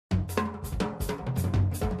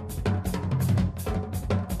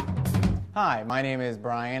Hi, my name is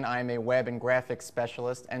Brian. I'm a web and graphics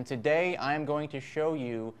specialist, and today I'm going to show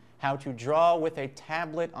you how to draw with a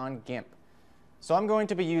tablet on GIMP. So I'm going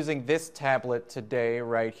to be using this tablet today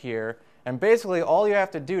right here, and basically all you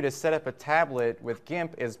have to do to set up a tablet with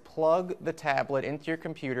GIMP is plug the tablet into your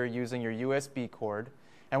computer using your USB cord,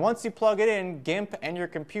 and once you plug it in, GIMP and your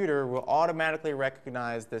computer will automatically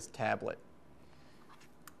recognize this tablet.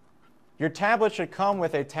 Your tablet should come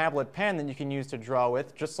with a tablet pen that you can use to draw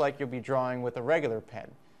with, just like you'll be drawing with a regular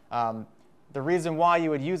pen. The reason why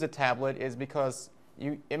you would use a tablet is because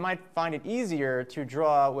it might find it easier to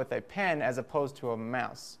draw with a pen as opposed to a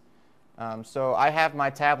mouse. So I have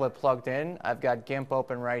my tablet plugged in. I've got GIMP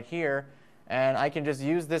open right here, and I can just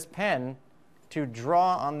use this pen to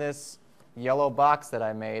draw on this yellow box that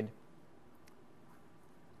I made.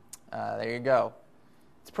 There you go.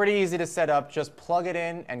 It's pretty easy to set up. Just plug it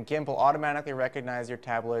in and GIMP will automatically recognize your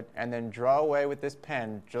tablet and then draw away with this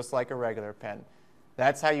pen just like a regular pen.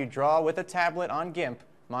 That's how you draw with a tablet on GIMP.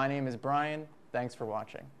 My name is Brian. Thanks for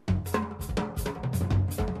watching.